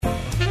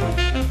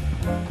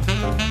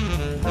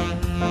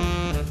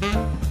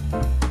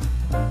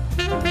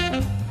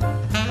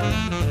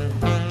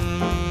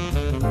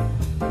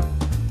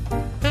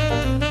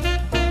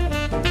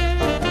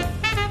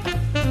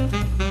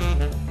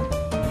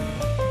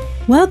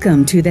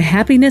Welcome to the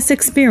Happiness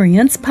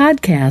Experience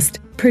podcast,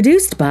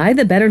 produced by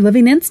the Better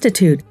Living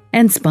Institute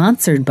and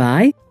sponsored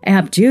by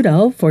App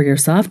Judo for your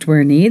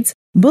software needs,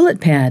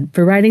 BulletPad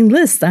for writing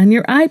lists on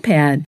your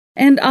iPad,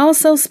 and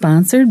also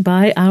sponsored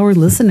by our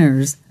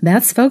listeners.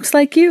 That's folks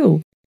like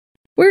you.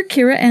 We're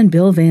Kira and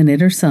Bill Van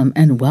Ittersum,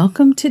 and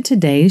welcome to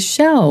today's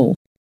show.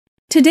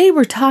 Today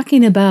we're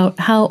talking about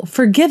how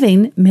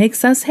forgiving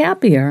makes us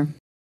happier.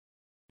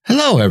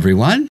 Hello,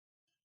 everyone.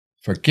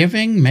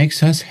 Forgiving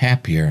makes us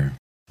happier.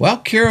 Well,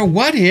 Kira,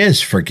 what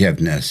is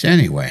forgiveness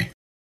anyway?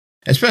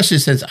 Especially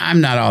since I'm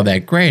not all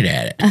that great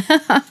at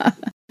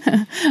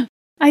it.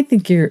 I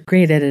think you're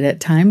great at it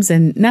at times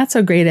and not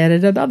so great at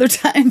it at other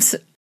times.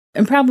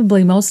 And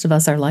probably most of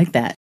us are like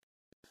that.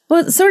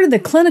 Well, sort of the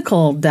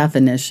clinical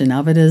definition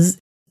of it is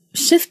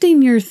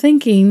shifting your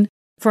thinking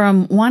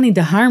from wanting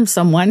to harm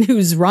someone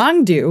who's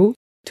wronged you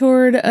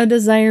toward a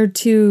desire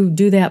to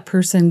do that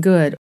person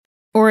good,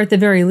 or at the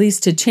very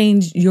least to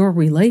change your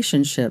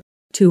relationship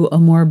to a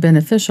more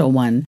beneficial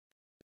one.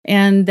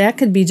 And that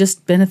could be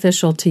just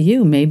beneficial to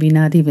you, maybe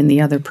not even the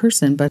other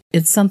person, but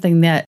it's something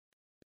that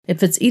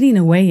if it's eating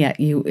away at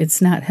you,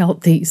 it's not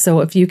healthy. So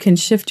if you can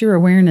shift your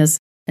awareness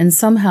and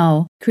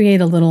somehow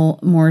create a little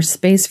more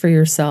space for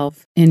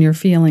yourself in your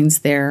feelings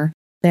there,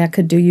 that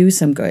could do you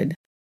some good.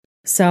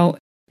 So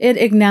it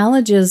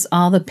acknowledges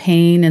all the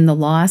pain and the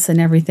loss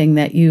and everything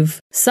that you've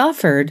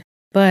suffered,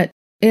 but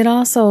it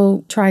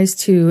also tries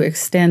to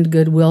extend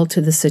goodwill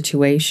to the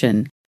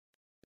situation.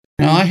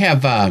 Now, I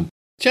have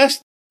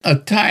just a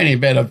tiny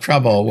bit of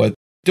trouble with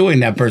doing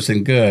that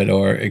person good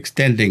or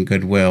extending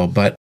goodwill,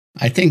 but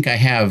I think I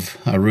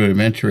have a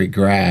rudimentary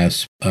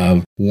grasp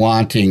of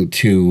wanting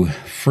to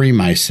free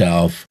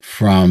myself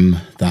from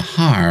the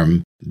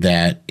harm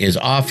that is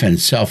often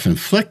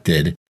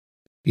self-inflicted.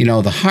 You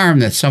know, the harm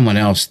that someone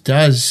else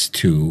does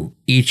to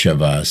each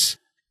of us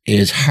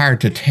is hard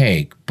to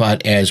take,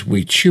 but as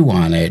we chew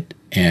on it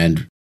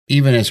and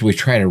even as we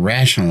try to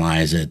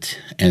rationalize it,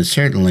 and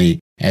certainly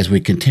as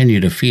we continue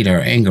to feed our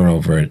anger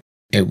over it,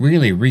 it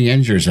really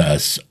re-injures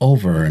us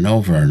over and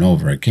over and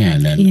over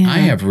again. And I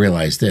have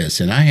realized this,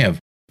 and I have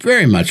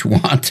very much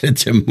wanted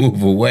to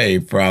move away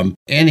from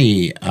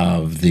any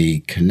of the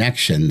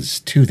connections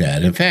to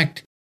that. In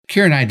fact,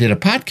 Kira and I did a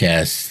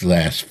podcast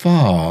last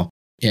fall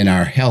in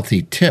our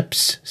Healthy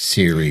Tips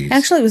series.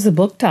 Actually, it was the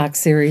Book Talk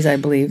series, I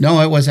believe. No,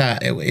 it was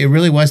it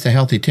really was the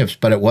Healthy Tips,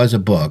 but it was a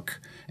book.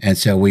 And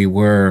so we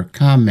were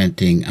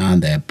commenting on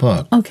that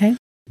book. Okay.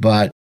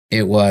 But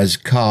it was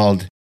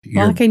called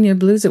Walking Your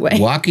Blues Away.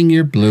 Walking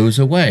Your Blues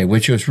Away,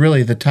 which was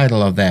really the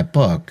title of that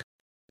book.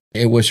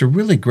 It was a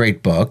really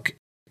great book.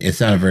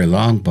 It's not a very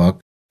long book,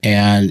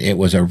 and it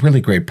was a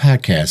really great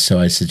podcast. So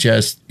I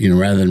suggest,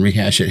 rather than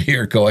rehash it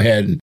here, go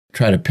ahead and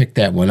try to pick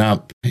that one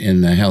up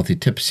in the Healthy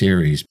Tips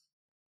series.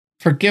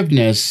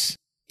 Forgiveness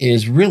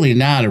is really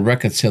not a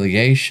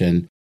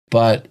reconciliation,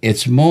 but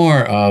it's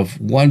more of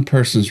one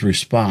person's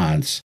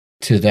response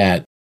to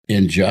that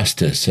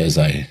injustice, as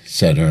I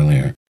said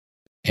earlier.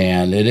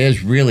 And it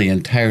is really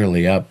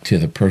entirely up to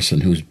the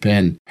person who's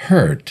been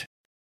hurt.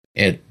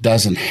 It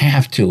doesn't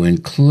have to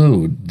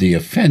include the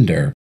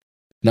offender.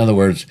 In other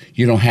words,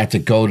 you don't have to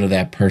go to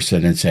that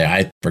person and say,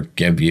 I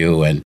forgive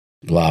you and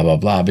blah, blah,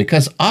 blah,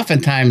 because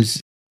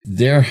oftentimes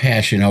they're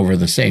hashing over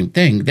the same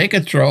thing. They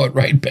could throw it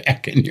right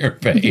back in your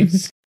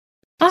face.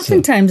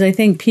 Oftentimes, I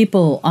think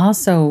people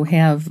also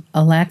have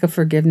a lack of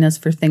forgiveness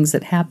for things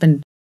that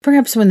happened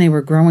perhaps when they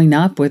were growing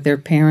up with their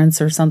parents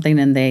or something,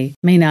 and they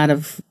may not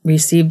have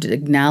received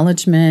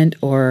acknowledgement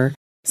or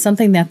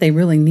something that they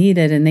really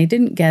needed and they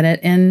didn't get it.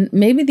 And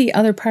maybe the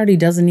other party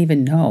doesn't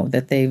even know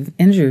that they've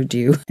injured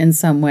you in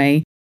some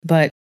way.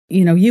 But,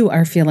 you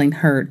are feeling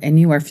hurt and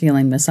you are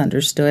feeling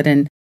misunderstood.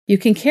 And you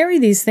can carry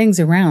these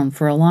things around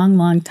for a long,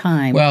 long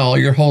time. Well,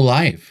 your whole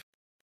life.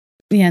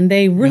 And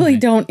they really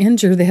don't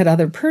injure that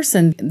other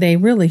person. They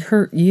really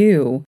hurt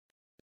you.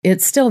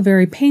 It's still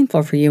very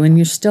painful for you, and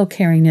you're still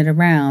carrying it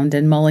around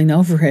and mulling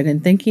over it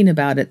and thinking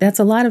about it. That's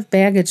a lot of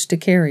baggage to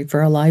carry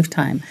for a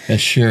lifetime. It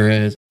sure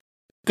is.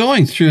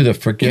 Going through the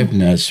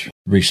forgiveness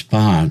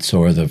response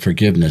or the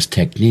forgiveness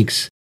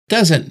techniques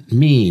doesn't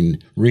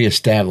mean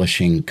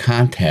reestablishing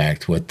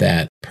contact with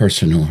that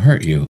person who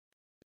hurt you.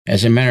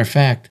 As a matter of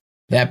fact,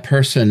 that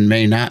person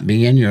may not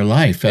be in your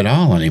life at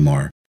all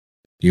anymore.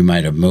 You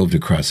might have moved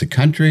across the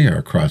country or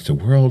across the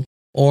world,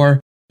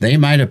 or they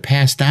might have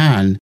passed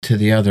on to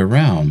the other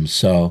realm,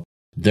 so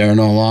they're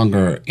no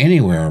longer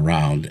anywhere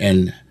around.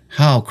 And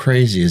how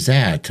crazy is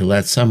that, to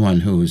let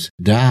someone who's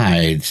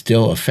died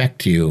still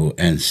affect you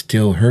and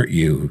still hurt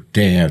you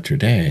day after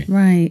day?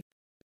 Right.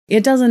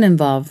 It doesn't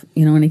involve,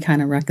 any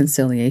kind of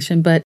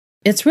reconciliation, but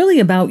it's really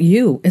about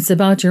you. It's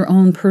about your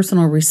own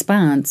personal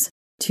response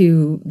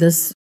to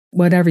this,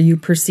 whatever you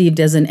perceived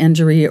as an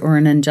injury or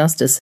an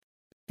injustice.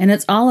 And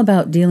it's all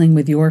about dealing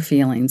with your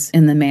feelings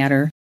in the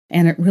matter.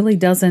 And it really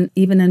doesn't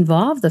even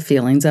involve the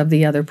feelings of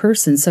the other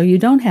person. So you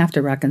don't have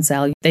to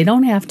reconcile. They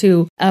don't have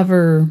to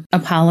ever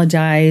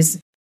apologize.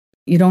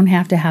 You don't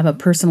have to have a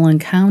personal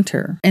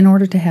encounter in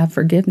order to have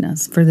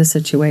forgiveness for the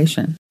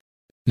situation.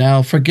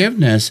 Now,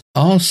 forgiveness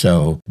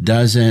also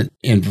doesn't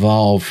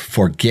involve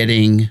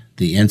forgetting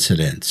the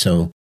incident.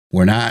 So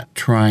we're not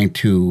trying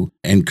to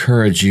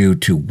encourage you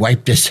to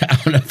wipe this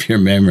out of your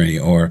memory,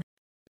 or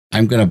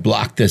I'm going to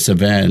block this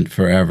event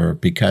forever,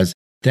 because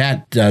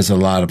that does a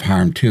lot of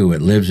harm too.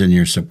 It lives in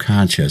your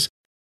subconscious.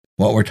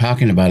 What we're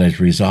talking about is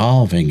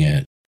resolving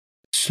it.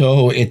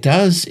 So it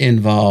does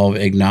involve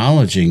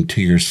acknowledging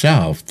to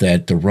yourself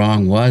that the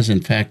wrong was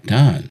in fact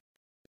done.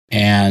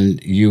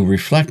 And you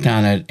reflect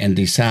on it and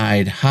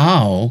decide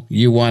how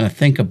you want to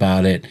think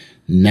about it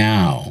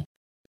now.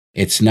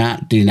 It's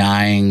not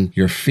denying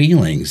your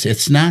feelings.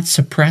 It's not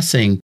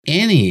suppressing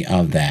any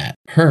of that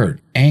hurt,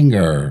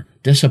 anger,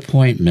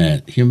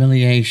 disappointment,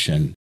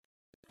 humiliation.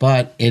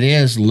 But it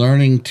is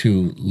learning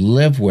to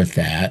live with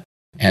that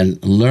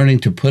and learning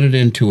to put it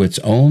into its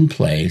own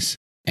place,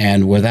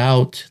 and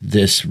without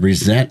this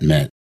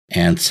resentment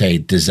and, say,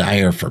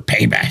 desire for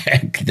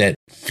payback that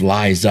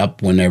flies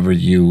up whenever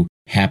you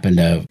happen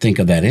to think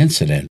of that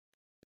incident.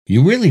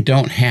 You really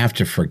don't have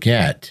to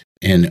forget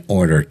in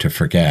order to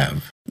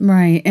forgive.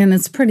 Right. And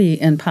it's pretty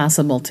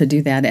impossible to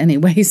do that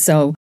anyway.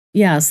 So,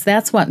 yes,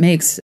 that's what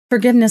makes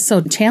forgiveness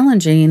so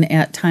challenging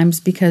at times,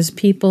 because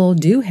people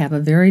do have a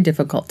very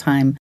difficult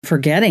time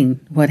forgetting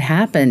what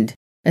happened,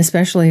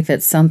 especially if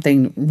it's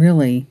something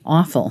really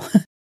awful.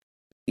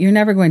 You're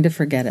never going to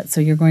forget it.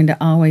 So you're going to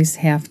always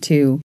have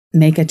to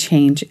make a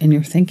change in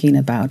your thinking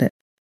about it.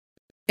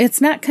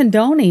 It's not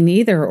condoning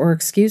either or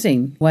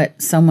excusing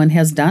what someone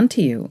has done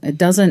to you. It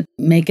doesn't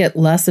make it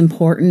less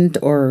important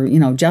or,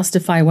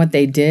 justify what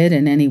they did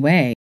in any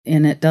way.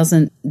 And it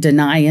doesn't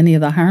deny any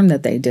of the harm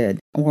that they did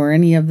or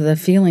any of the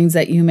feelings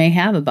that you may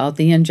have about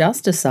the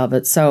injustice of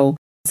it. So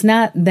it's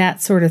not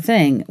that sort of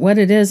thing. What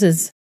it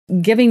is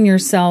giving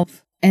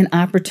yourself an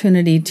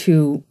opportunity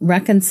to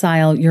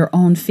reconcile your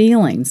own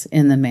feelings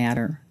in the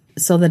matter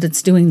so that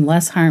it's doing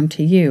less harm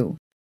to you.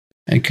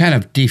 And kind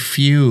of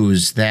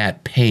diffuse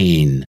that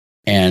pain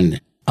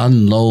and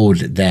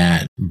unload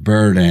that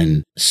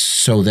burden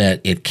so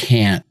that it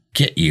can't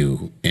get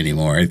you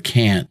anymore. It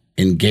can't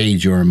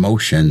engage your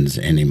emotions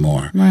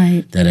anymore.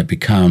 Right. That it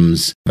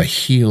becomes a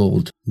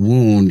healed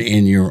wound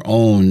in your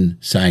own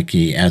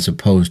psyche, as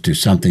opposed to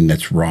something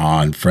that's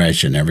raw and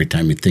fresh, and every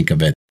time you think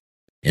of it,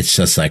 it's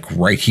just like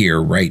right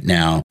here, right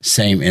now,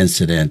 same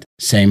incident,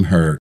 same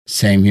hurt,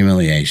 same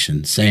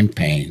humiliation, same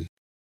pain.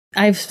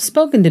 I've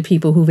spoken to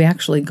people who've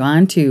actually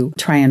gone to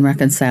try and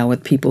reconcile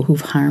with people who've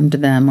harmed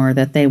them, or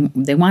that they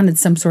wanted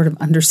some sort of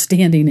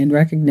understanding and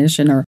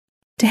recognition, or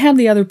to have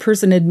the other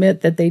person admit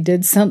that they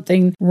did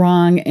something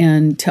wrong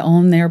and to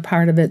own their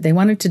part of it. They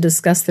wanted to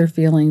discuss their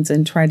feelings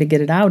and try to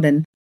get it out.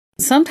 And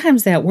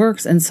sometimes that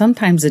works and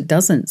sometimes it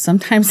doesn't.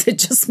 Sometimes it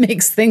just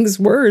makes things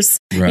worse.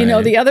 Right.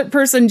 The other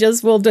person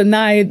just will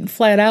deny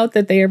flat out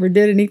that they ever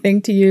did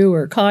anything to you,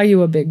 or call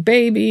you a big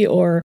baby,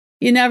 or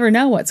you never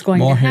know what's going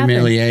to happen. More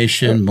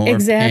humiliation, more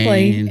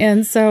exactly. pain.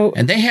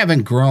 And they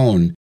haven't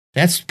grown.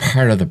 That's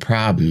part of the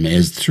problem,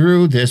 is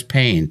through this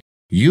pain,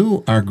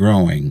 you are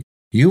growing.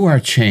 You are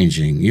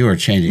changing. You are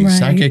changing right.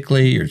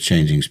 psychically. You're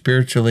changing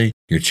spiritually.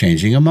 You're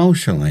changing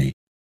emotionally.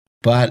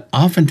 But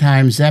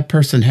oftentimes that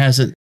person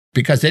hasn't,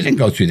 because they didn't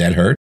go through that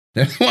hurt.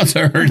 They're the ones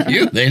that hurt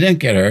you. They didn't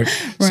get hurt.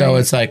 Right. So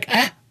it's like,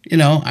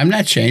 I'm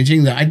not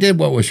changing. I did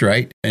what was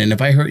right. And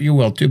if I hurt you,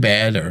 well, too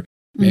bad. Or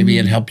maybe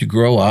it helped you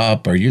grow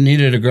up, or you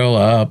needed to grow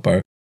up,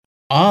 or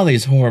all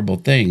these horrible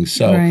things.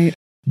 So right.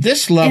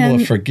 This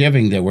level of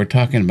forgiving that we're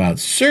talking about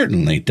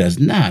certainly does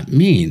not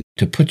mean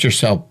to put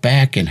yourself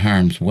back in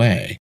harm's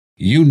way.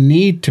 You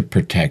need to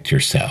protect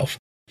yourself.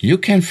 You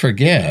can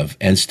forgive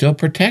and still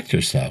protect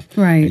yourself.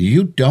 Right.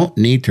 You don't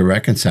need to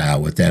reconcile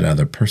with that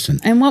other person.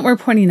 And what we're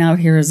pointing out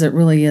here is it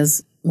really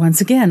is, once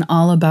again,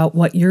 all about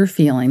what you're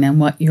feeling and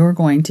what you're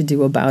going to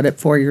do about it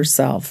for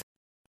yourself.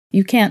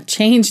 You can't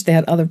change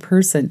that other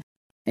person,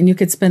 and you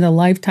could spend a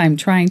lifetime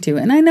trying to.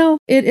 And I know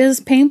it is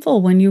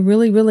painful when you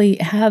really, really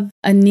have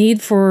a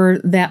need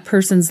for that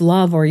person's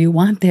love, or you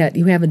want that.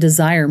 You have a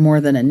desire more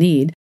than a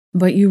need.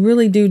 But you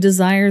really do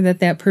desire that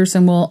that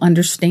person will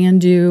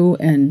understand you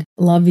and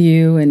love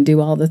you and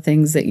do all the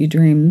things that you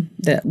dream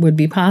that would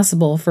be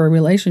possible for a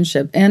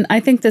relationship. And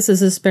I think this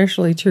is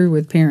especially true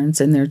with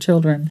parents and their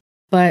children.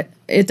 But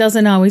it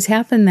doesn't always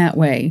happen that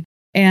way.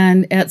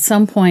 And at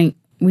some point,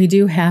 we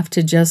do have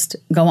to just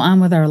go on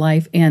with our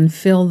life and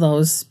fill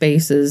those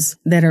spaces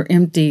that are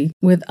empty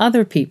with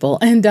other people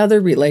and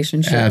other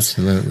relationships.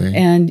 Absolutely.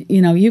 And,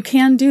 you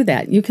can do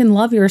that. You can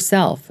love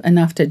yourself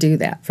enough to do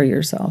that for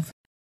yourself.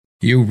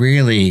 You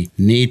really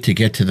need to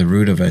get to the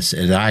root of it,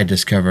 as I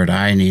discovered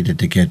I needed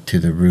to get to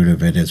the root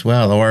of it as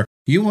well, or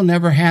you will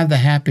never have the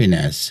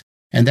happiness.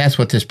 And that's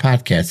what this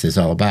podcast is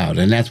all about.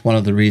 And that's one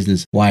of the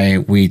reasons why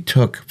we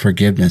took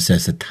forgiveness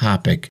as a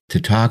topic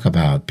to talk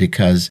about,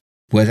 because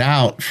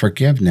without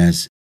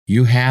forgiveness,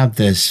 you have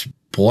this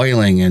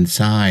boiling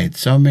inside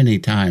so many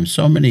times,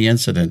 so many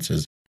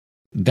incidences.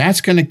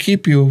 That's going to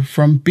keep you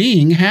from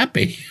being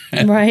happy.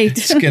 Right.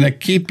 It's going to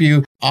keep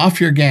you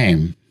off your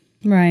game.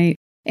 Right.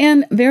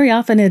 And very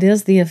often it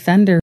is the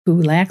offender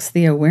who lacks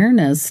the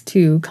awareness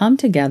to come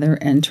together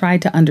and try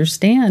to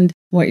understand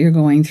what you're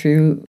going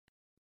through,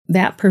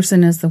 that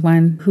person is the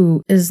one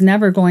who is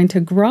never going to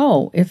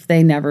grow if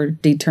they never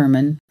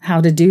determine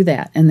how to do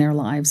that in their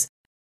lives.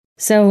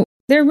 So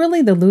they're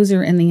really the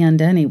loser in the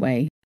end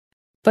anyway.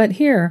 But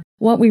here,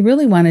 what we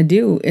really want to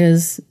do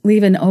is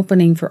leave an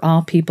opening for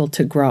all people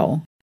to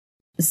grow.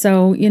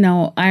 So,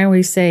 I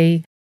always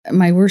say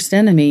my worst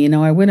enemy,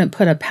 I wouldn't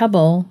put a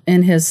pebble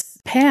in his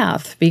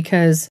path,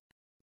 because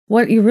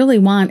what you really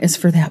want is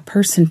for that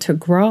person to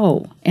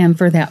grow and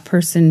for that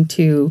person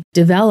to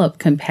develop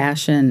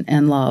compassion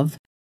and love.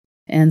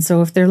 And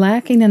so if they're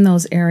lacking in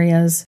those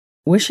areas,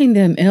 wishing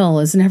them ill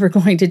is never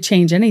going to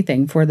change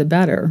anything for the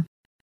better.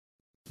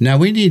 Now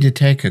we need to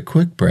take a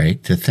quick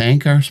break to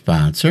thank our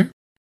sponsor.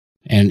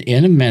 And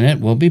in a minute,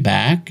 we'll be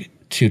back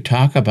to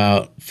talk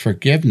about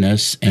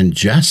forgiveness and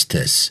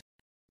justice.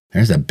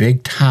 There's a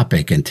big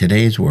topic in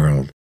today's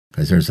world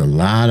because there's a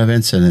lot of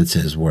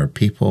incidences where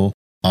people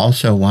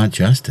also want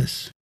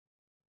justice.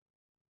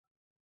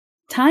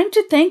 Time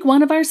to thank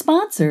one of our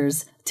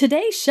sponsors.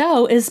 Today's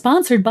show is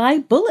sponsored by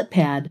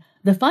BulletPad,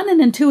 the fun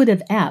and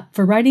intuitive app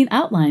for writing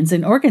outlines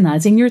and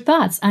organizing your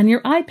thoughts on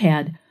your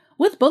iPad.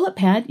 With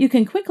BulletPad, you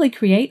can quickly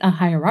create a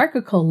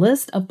hierarchical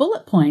list of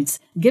bullet points,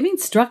 giving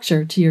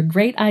structure to your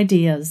great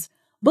ideas.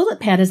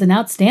 BulletPad is an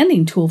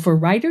outstanding tool for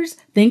writers,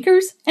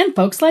 thinkers, and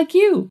folks like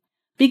you.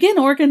 Begin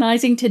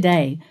organizing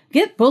today.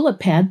 Get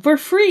BulletPad for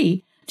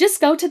free. Just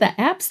go to the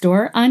App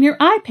Store on your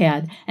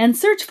iPad and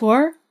search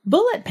for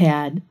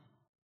BulletPad.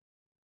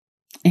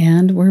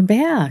 And we're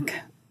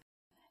back.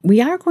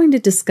 We are going to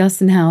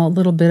discuss now a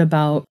little bit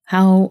about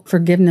how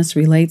forgiveness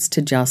relates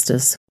to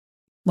justice.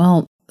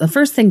 Well, the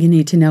first thing you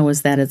need to know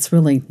is that it's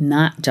really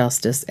not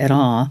justice at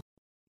all.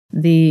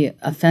 The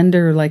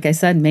offender, like I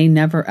said, may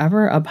never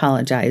ever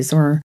apologize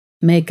or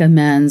make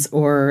amends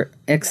or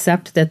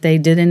accept that they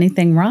did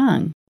anything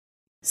wrong.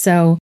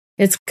 So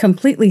it's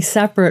completely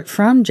separate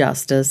from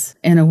justice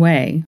in a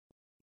way.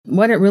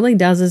 What it really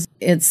does is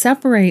it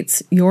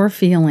separates your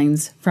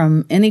feelings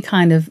from any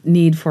kind of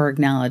need for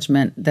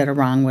acknowledgement that a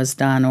wrong was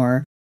done,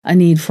 or a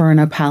need for an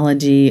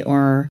apology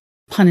or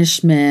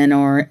punishment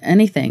or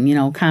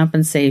anything,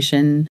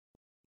 compensation.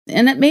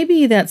 And it may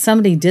be that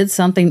somebody did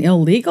something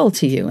illegal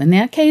to you. In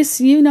that case,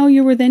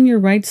 you're within your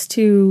rights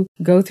to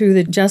go through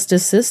the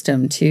justice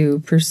system, to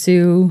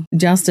pursue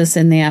justice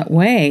in that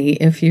way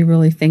if you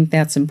really think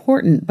that's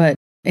important. But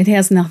it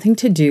has nothing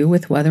to do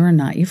with whether or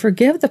not you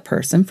forgive the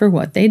person for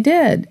what they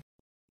did.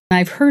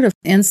 I've heard of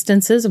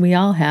instances, we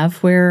all have,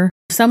 where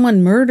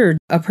someone murdered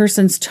a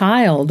person's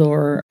child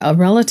or a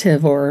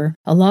relative or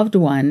a loved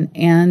one,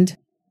 and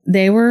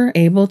they were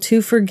able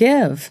to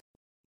forgive.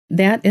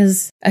 That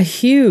is a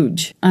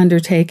huge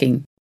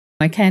undertaking.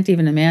 I can't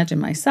even imagine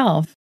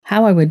myself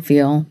how I would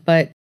feel,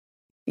 but,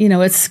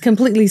 it's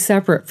completely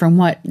separate from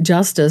what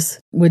justice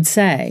would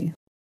say.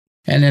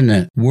 And in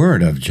the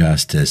word of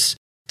justice,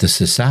 the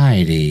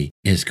society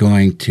is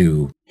going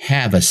to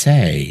have a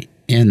say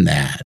in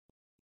that.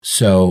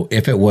 So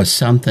if it was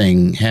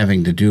something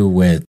having to do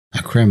with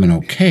a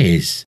criminal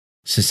case,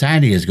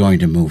 society is going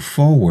to move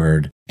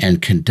forward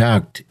and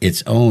conduct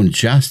its own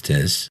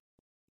justice.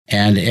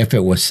 And if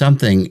it was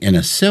something in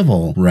a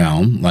civil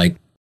realm, like,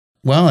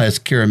 as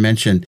Kira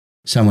mentioned,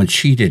 someone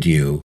cheated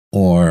you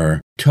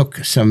or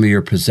took some of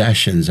your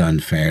possessions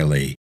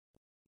unfairly,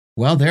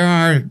 there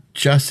are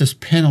justice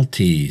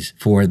penalties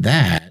for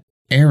that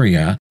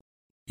area.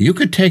 You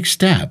could take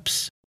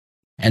steps.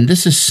 And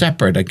this is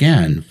separate,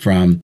 again,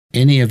 from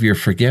any of your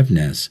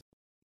forgiveness.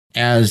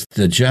 As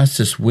the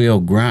justice wheel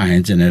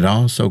grinds, and it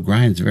also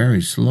grinds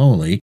very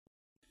slowly,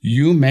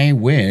 you may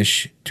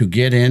wish to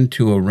get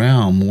into a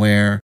realm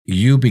where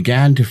you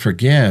began to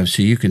forgive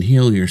so you can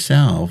heal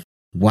yourself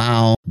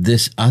while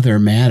this other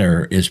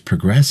matter is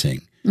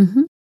progressing.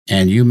 Mm-hmm.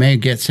 And you may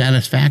get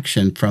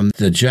satisfaction from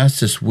the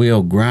justice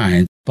wheel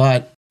grind,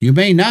 but you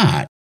may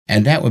not.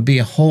 And that would be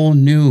a whole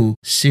new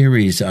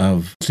series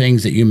of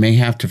things that you may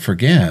have to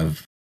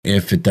forgive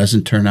if it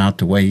doesn't turn out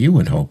the way you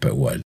would hope it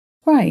would.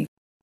 Right.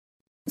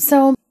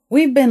 So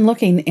we've been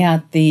looking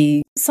at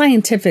the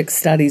scientific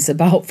studies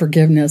about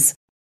forgiveness.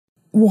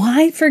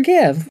 Why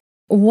forgive?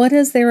 What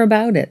is there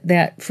about it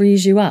that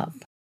frees you up?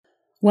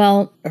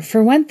 Well,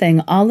 for one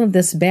thing, all of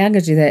this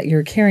baggage that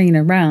you're carrying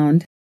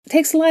around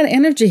takes a lot of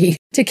energy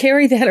to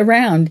carry that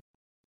around.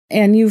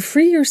 And you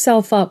free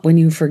yourself up when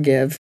you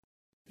forgive.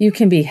 You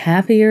can be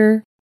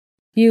happier.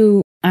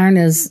 You aren't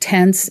as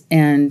tense,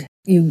 and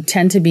you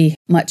tend to be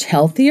much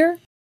healthier.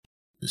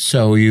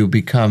 So you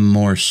become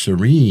more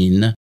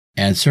serene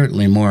and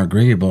certainly more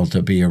agreeable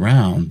to be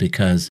around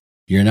because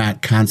you're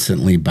not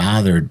constantly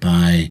bothered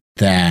by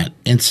that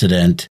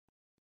incident.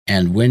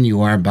 And when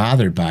you are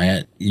bothered by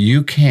it,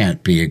 you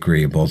can't be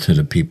agreeable to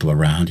the people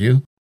around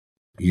you.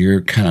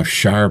 You're kind of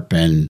sharp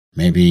and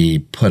maybe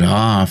put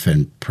off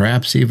and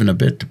perhaps even a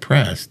bit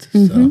depressed.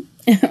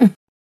 Mm-hmm. So.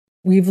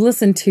 We've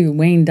listened to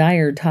Wayne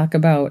Dyer talk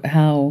about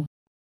how,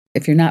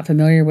 if you're not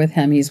familiar with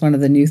him, he's one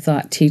of the New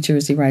Thought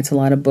teachers. He writes a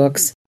lot of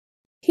books.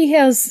 He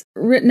has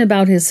written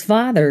about his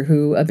father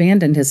who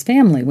abandoned his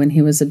family when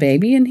he was a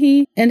baby, and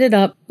he ended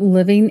up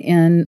living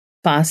in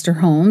foster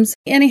homes.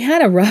 And he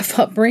had a rough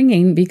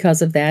upbringing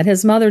because of that.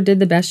 His mother did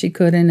the best she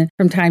could, and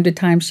from time to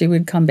time she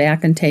would come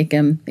back and take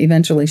him.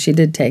 Eventually she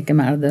did take him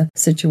out of the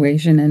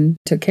situation and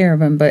took care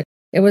of him, but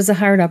it was a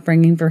hard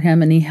upbringing for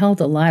him, and he held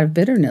a lot of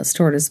bitterness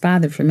toward his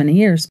father for many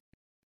years.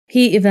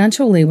 He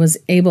eventually was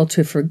able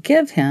to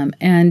forgive him,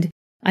 and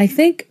I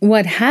think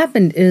what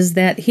happened is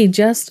that he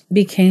just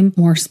became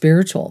more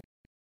spiritual.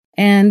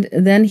 And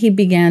then he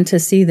began to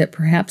see that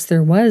perhaps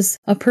there was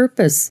a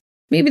purpose.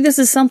 Maybe this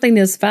is something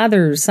his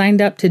father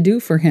signed up to do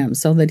for him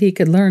so that he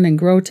could learn and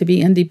grow to be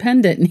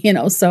independent,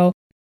 so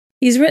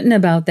he's written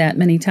about that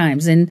many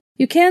times. And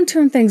you can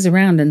turn things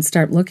around and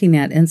start looking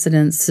at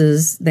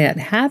incidences that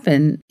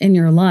happen in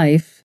your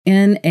life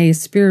in a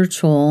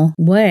spiritual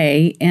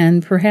way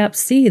and perhaps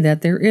see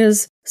that there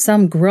is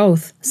some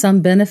growth, some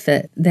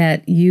benefit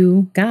that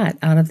you got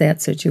out of that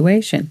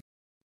situation.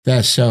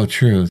 That's so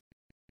true.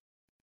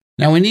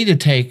 Now we need to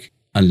take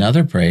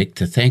another break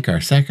to thank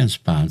our second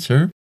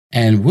sponsor,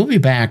 and we'll be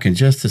back in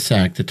just a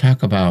sec to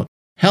talk about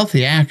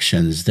healthy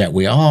actions that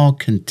we all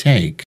can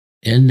take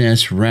in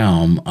this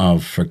realm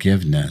of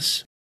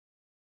forgiveness.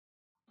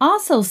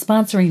 Also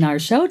sponsoring our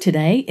show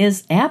today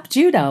is App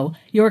Judo,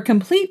 your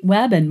complete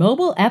web and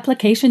mobile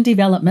application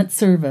development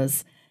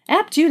service.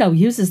 App Judo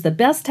uses the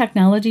best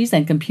technologies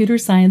and computer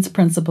science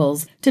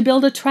principles to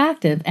build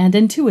attractive and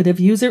intuitive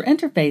user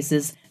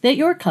interfaces that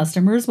your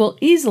customers will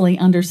easily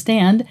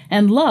understand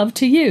and love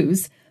to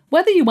use.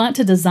 Whether you want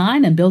to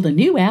design and build a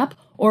new app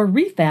or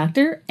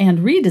refactor and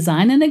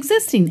redesign an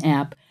existing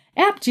app,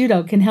 App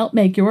Judo can help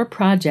make your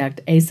project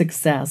a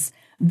success.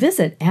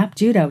 Visit App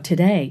Judo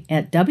today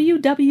at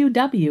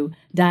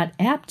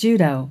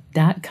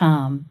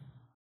www.appjudo.com.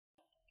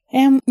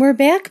 And we're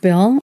back,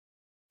 Bill.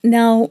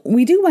 Now,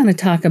 we do want to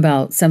talk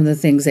about some of the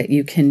things that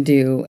you can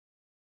do.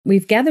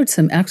 We've gathered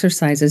some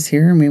exercises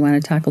here, and we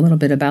want to talk a little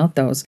bit about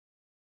those.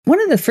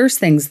 One of the first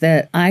things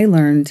that I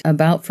learned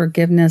about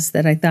forgiveness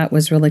that I thought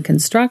was really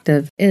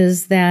constructive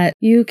is that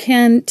you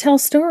can tell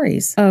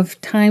stories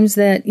of times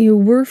that you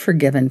were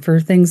forgiven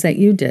for things that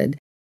you did.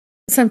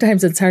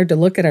 Sometimes it's hard to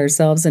look at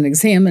ourselves and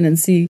examine and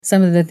see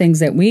some of the things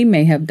that we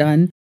may have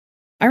done.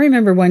 I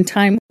remember one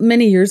time,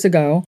 many years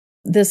ago,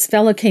 this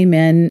fellow came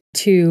in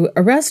to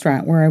a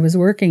restaurant where I was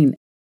working.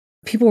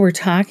 People were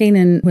talking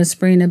and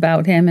whispering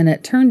about him, and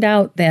it turned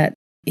out that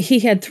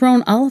he had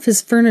thrown all of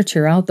his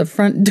furniture out the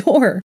front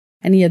door,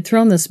 and he had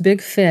thrown this big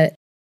fit.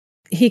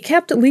 He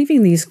kept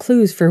leaving these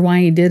clues for why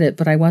he did it,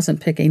 but I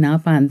wasn't picking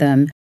up on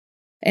them.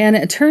 And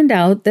it turned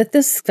out that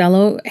this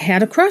fellow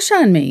had a crush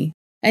on me.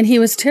 And he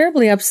was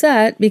terribly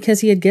upset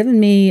because he had given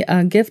me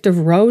a gift of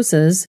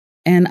roses,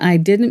 and I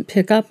didn't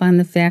pick up on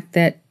the fact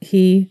that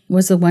he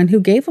was the one who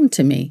gave them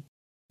to me.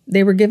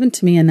 They were given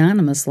to me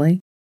anonymously.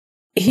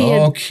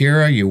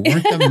 Kira, you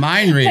weren't the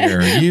mind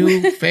reader.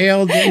 You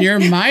failed in your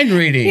mind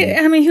reading.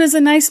 He was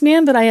a nice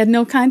man, but I had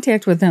no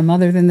contact with him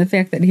other than the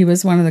fact that he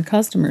was one of the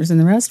customers in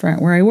the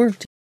restaurant where I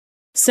worked.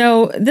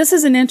 So this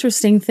is an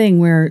interesting thing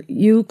where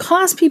you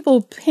cause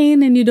people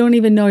pain and you don't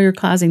even know you're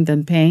causing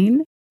them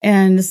pain.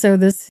 And so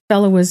this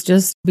fellow was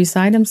just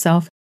beside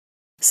himself.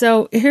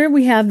 So here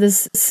we have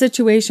this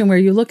situation where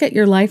you look at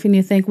your life and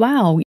you think,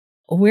 wow,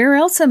 where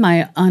else am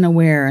I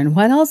unaware? And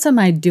what else am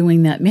I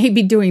doing that may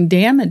be doing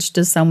damage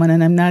to someone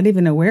and I'm not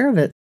even aware of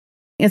it?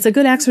 It's a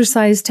good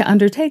exercise to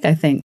undertake, I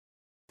think.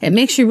 It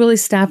makes you really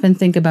stop and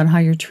think about how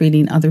you're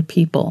treating other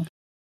people.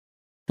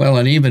 Well,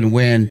 and even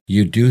when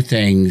you do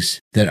things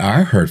that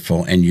are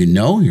hurtful and you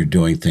know you're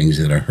doing things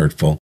that are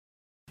hurtful,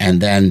 and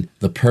then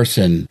the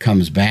person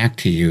comes back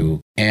to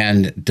you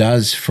and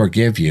does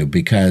forgive you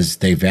because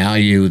they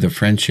value the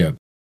friendship.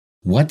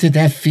 What did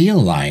that feel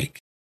like?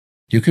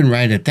 You can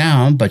write it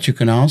down, but you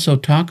can also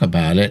talk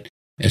about it,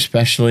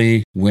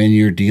 especially when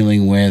you're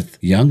dealing with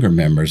younger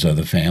members of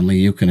the family.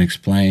 You can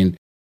explain,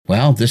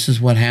 well, this is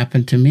what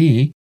happened to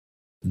me.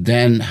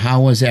 Then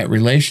how was that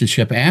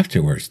relationship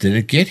afterwards? Did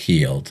it get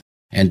healed?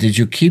 And did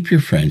you keep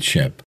your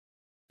friendship?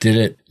 Did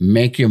it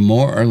make you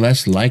more or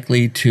less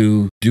likely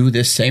to do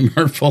this same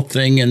hurtful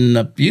thing in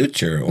the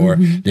future? Or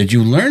did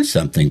you learn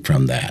something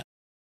from that?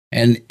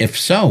 And if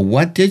so,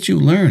 what did you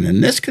learn?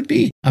 And this could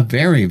be a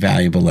very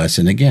valuable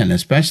lesson, again,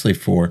 especially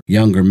for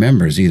younger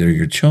members, either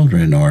your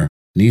children or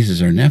nieces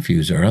or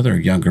nephews or other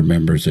younger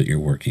members that you're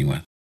working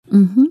with.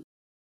 Mm-hmm.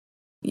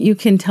 You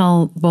can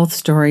tell both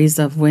stories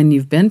of when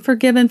you've been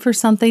forgiven for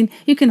something.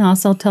 You can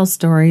also tell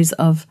stories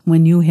of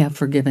when you have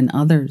forgiven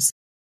others.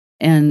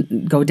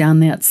 And go down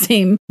that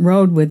same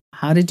road with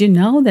how did you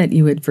know that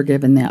you had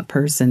forgiven that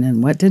person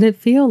and what did it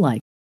feel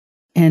like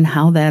and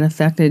how that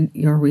affected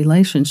your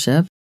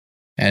relationship.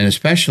 And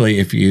especially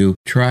if you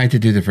try to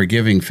do the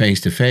forgiving face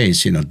to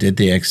face, did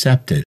they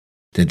accept it?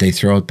 Did they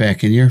throw it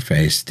back in your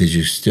face? Did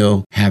you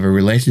still have a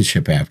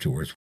relationship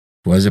afterwards?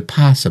 Was it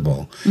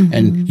possible? Mm-hmm.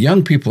 And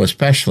young people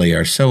especially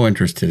are so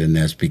interested in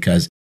this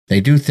because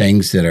they do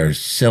things that are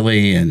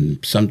silly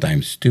and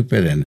sometimes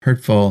stupid and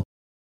hurtful.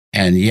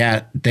 And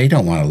yet they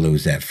don't want to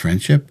lose that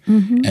friendship,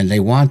 and they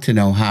want to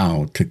know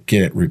how to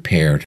get it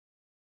repaired.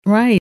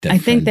 Right. I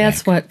think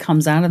that's what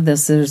comes out of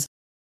this.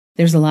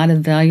 There's a lot of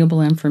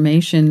valuable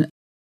information,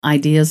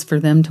 ideas for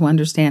them to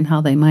understand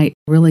how they might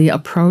really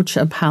approach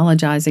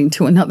apologizing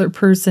to another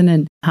person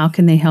and how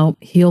can they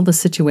help heal the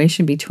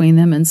situation between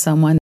them and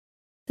someone.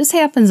 This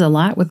happens a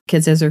lot with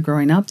kids as they're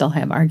growing up. They'll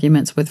have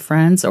arguments with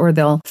friends or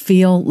they'll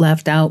feel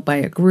left out by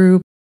a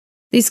group.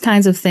 These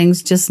kinds of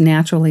things just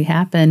naturally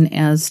happen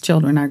as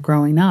children are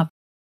growing up.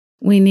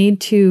 We need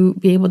to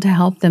be able to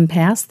help them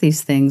pass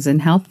these things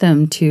and help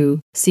them to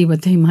see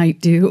what they might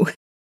do.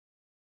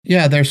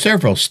 Yeah, there are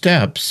several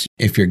steps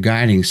if you're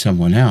guiding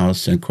someone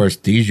else. And of course,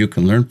 these you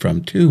can learn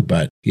from too.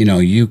 But,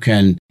 you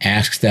can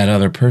ask that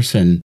other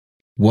person,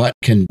 what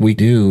can we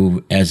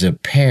do as a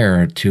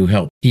pair to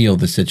help heal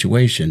the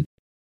situation?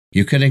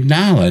 You can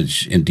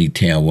acknowledge in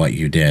detail what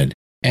you did.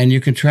 And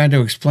you can try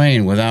to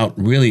explain without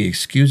really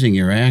excusing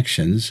your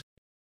actions,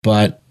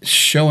 but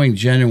showing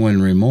genuine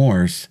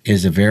remorse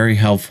is a very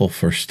helpful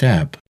first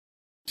step.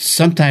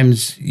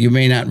 Sometimes you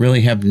may not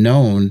really have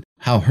known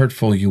how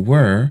hurtful you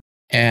were,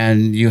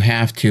 and you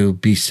have to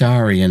be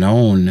sorry and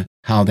own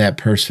how that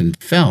person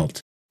felt,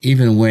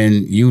 even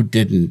when you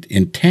didn't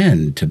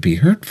intend to be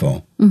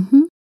hurtful.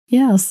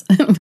 Yes,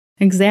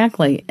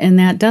 exactly. And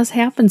that does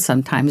happen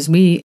sometimes.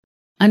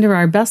 Under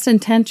our best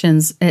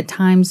intentions, at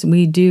times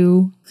we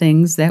do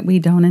things that we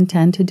don't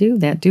intend to do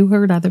that do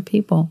hurt other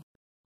people.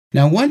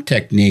 Now, one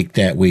technique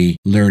that we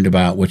learned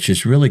about, which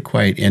is really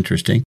quite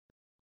interesting,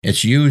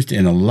 it's used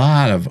in a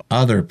lot of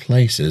other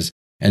places,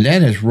 and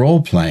that is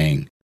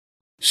role-playing.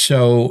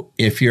 So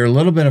if you're a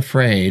little bit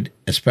afraid,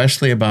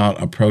 especially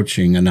about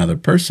approaching another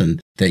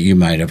person that you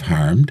might have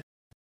harmed,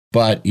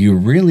 but you're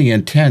really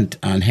intent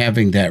on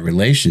having that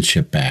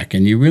relationship back,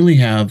 and you really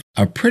have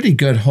a pretty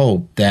good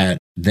hope that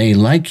they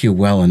like you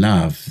well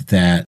enough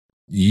that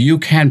you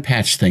can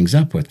patch things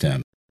up with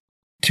them.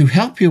 To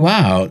help you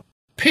out,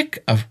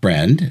 pick a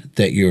friend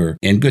that you're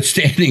in good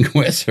standing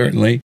with,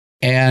 certainly,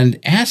 and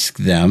ask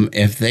them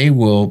if they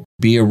will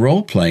be a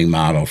role-playing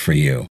model for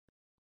you.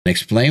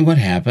 Explain what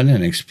happened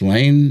and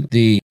explain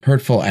the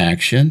hurtful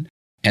action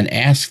and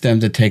ask them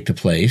to take the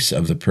place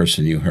of the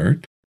person you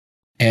hurt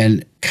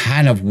and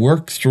kind of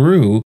work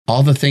through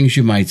all the things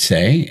you might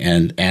say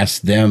and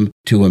ask them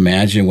to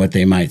imagine what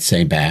they might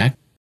say back.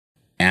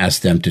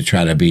 Ask them to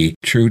try to be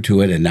true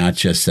to it and not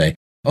just say,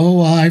 oh,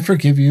 well, I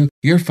forgive you.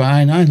 You're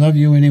fine. I love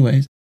you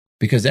anyways,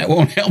 because that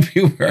won't help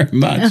you very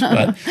much.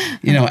 But,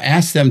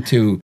 ask them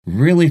to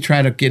really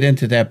try to get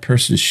into that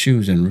person's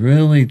shoes and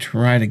really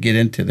try to get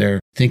into their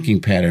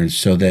thinking patterns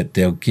so that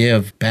they'll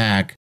give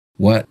back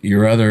what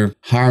your other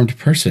harmed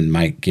person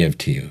might give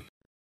to you.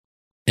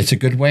 It's a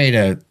good way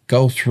to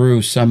go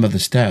through some of the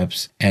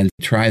steps and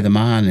try them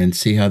on and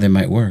see how they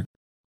might work.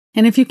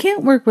 And if you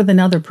can't work with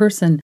another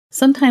person,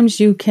 sometimes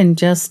you can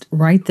just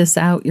write this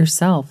out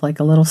yourself, like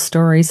a little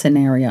story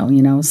scenario,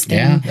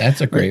 Yeah,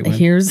 that's a great one.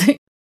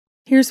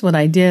 Here's what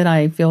I did.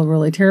 I feel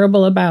really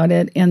terrible about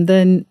it. And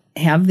then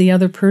have the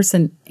other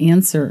person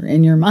answer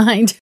in your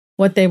mind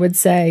what they would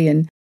say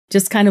and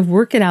just kind of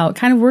work it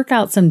out, work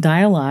out some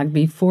dialogue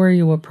before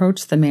you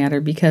approach the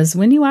matter. Because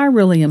when you are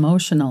really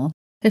emotional,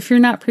 if you're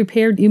not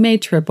prepared, you may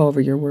trip over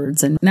your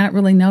words and not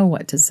really know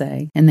what to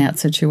say in that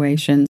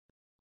situation.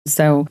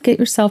 So get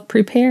yourself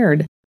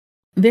prepared.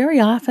 Very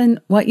often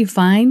what you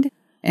find,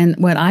 and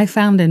what I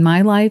found in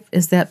my life,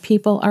 is that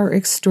people are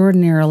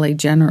extraordinarily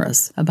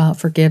generous about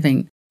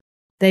forgiving.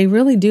 They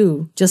really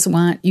do just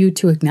want you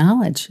to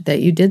acknowledge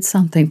that you did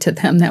something to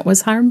them that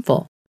was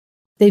harmful.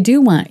 They do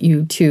want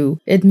you to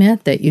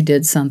admit that you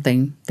did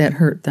something that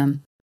hurt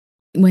them.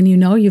 When you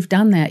know you've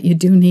done that, you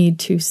do need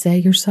to say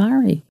you're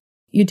sorry.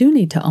 You do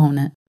need to own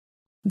it.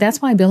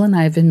 That's why Bill and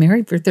I have been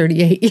married for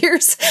 38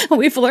 years.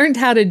 We've learned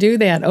how to do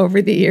that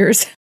over the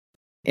years.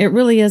 It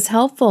really is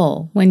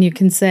helpful when you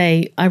can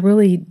say, I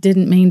really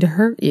didn't mean to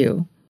hurt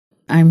you.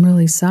 I'm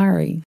really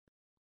sorry.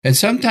 And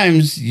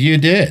sometimes you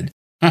did.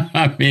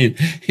 I mean,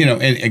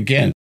 and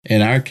again,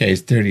 in our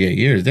case, 38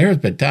 years, there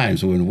have been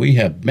times when we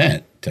have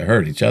meant to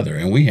hurt each other,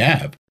 and we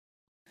have.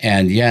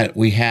 And yet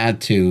we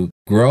had to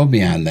grow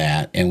beyond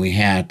that, and we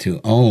had to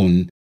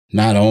own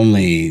not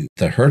only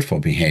the hurtful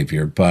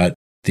behavior, but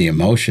the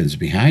emotions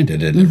behind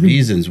it and the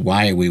reasons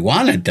why we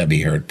wanted to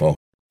be hurtful.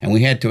 And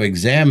we had to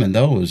examine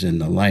those in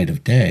the light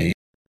of day.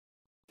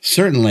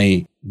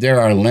 Certainly, there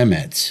are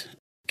limits.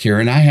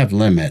 Kira and I have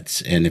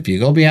limits. And if you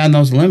go beyond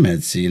those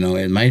limits,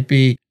 it might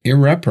be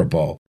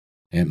irreparable.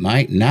 It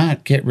might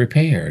not get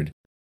repaired.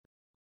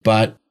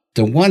 But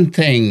the one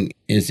thing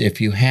is,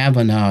 if you have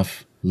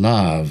enough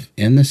love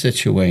in the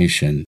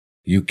situation,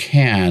 you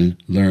can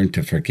learn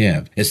to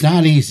forgive. It's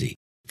not easy.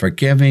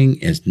 Forgiving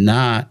is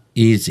not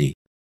easy.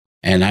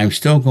 And I'm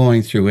still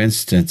going through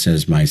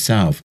instances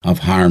myself of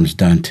harms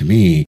done to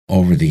me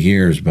over the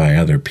years by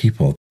other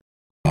people.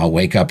 I'll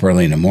wake up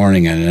early in the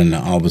morning and then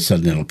all of a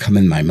sudden it'll come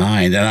in my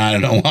mind, and I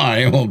don't know why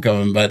it won't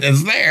come, but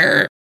it's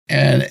there.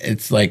 And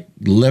it's like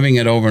living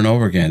it over and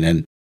over again.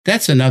 And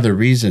that's another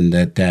reason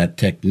that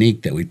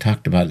technique that we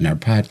talked about in our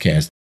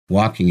podcast,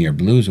 Walking Your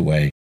Blues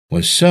Away,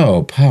 was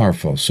so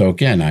powerful. So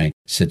again, I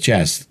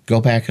suggest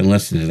go back and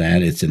listen to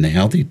that. It's in the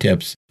Healthy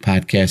Tips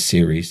podcast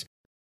series.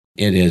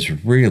 It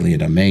is really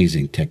an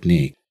amazing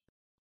technique.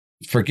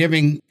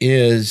 Forgiving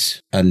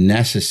is a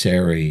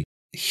necessary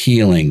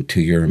healing to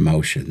your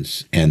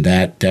emotions, and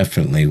that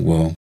definitely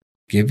will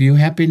give you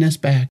happiness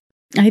back.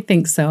 I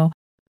think so.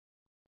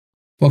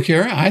 Well,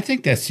 Kira, I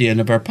think that's the end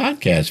of our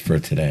podcast for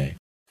today.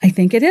 I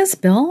think it is,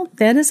 Bill.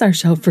 That is our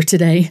show for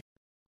today.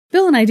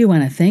 Bill and I do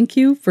want to thank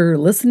you for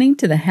listening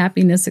to the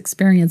Happiness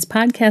Experience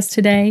podcast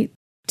today.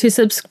 To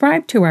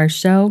subscribe to our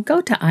show, go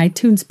to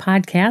iTunes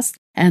Podcast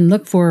and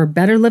look for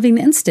Better Living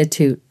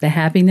Institute, the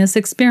Happiness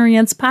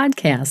Experience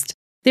podcast.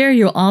 There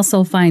you'll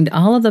also find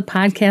all of the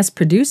podcasts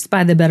produced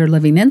by the Better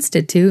Living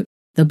Institute,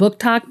 the Book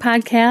Talk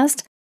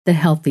podcast, the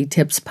Healthy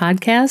Tips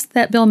podcast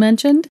that Bill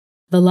mentioned,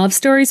 the Love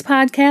Stories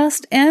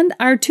podcast, and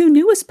our two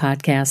newest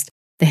podcasts,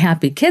 the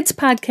Happy Kids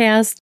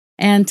podcast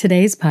and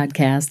today's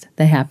podcast,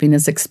 The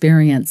Happiness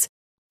Experience.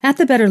 At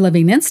the Better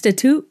Living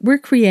Institute, we're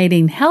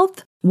creating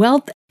health,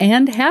 wealth,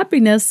 and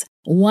happiness,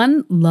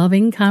 one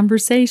loving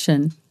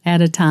conversation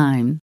at a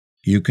time.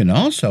 You can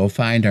also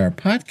find our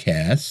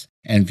podcasts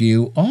and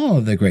view all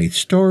of the great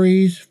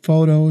stories,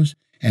 photos,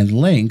 and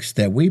links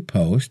that we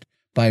post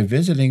by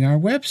visiting our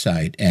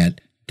website at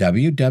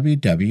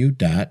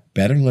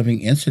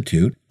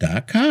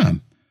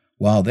www.betterlivinginstitute.com.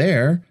 While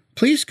there,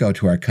 please go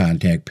to our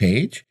contact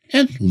page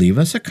and leave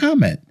us a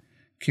comment.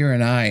 Kira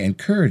and I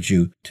encourage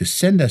you to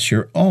send us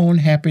your own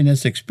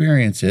happiness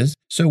experiences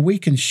so we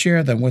can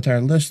share them with our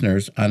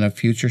listeners on a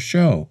future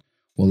show.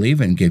 We'll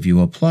even give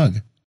you a plug.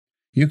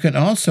 You can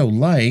also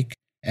like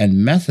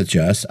and message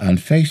us on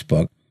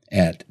Facebook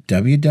at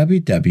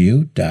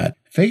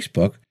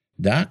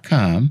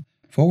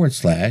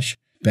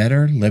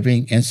www.facebook.com/Better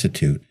Living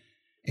Institute.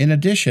 In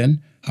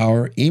addition,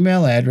 our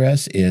email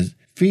address is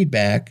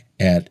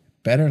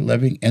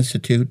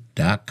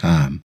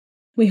feedback@betterlivinginstitute.com.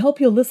 We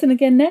hope you'll listen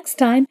again next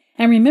time,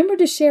 and remember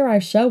to share our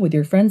show with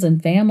your friends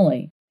and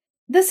family.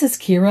 This is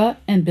Kira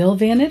and Bill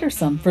Van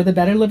Ittersum for the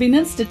Better Living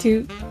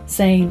Institute,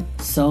 saying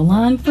so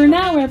long for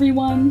now,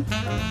 everyone.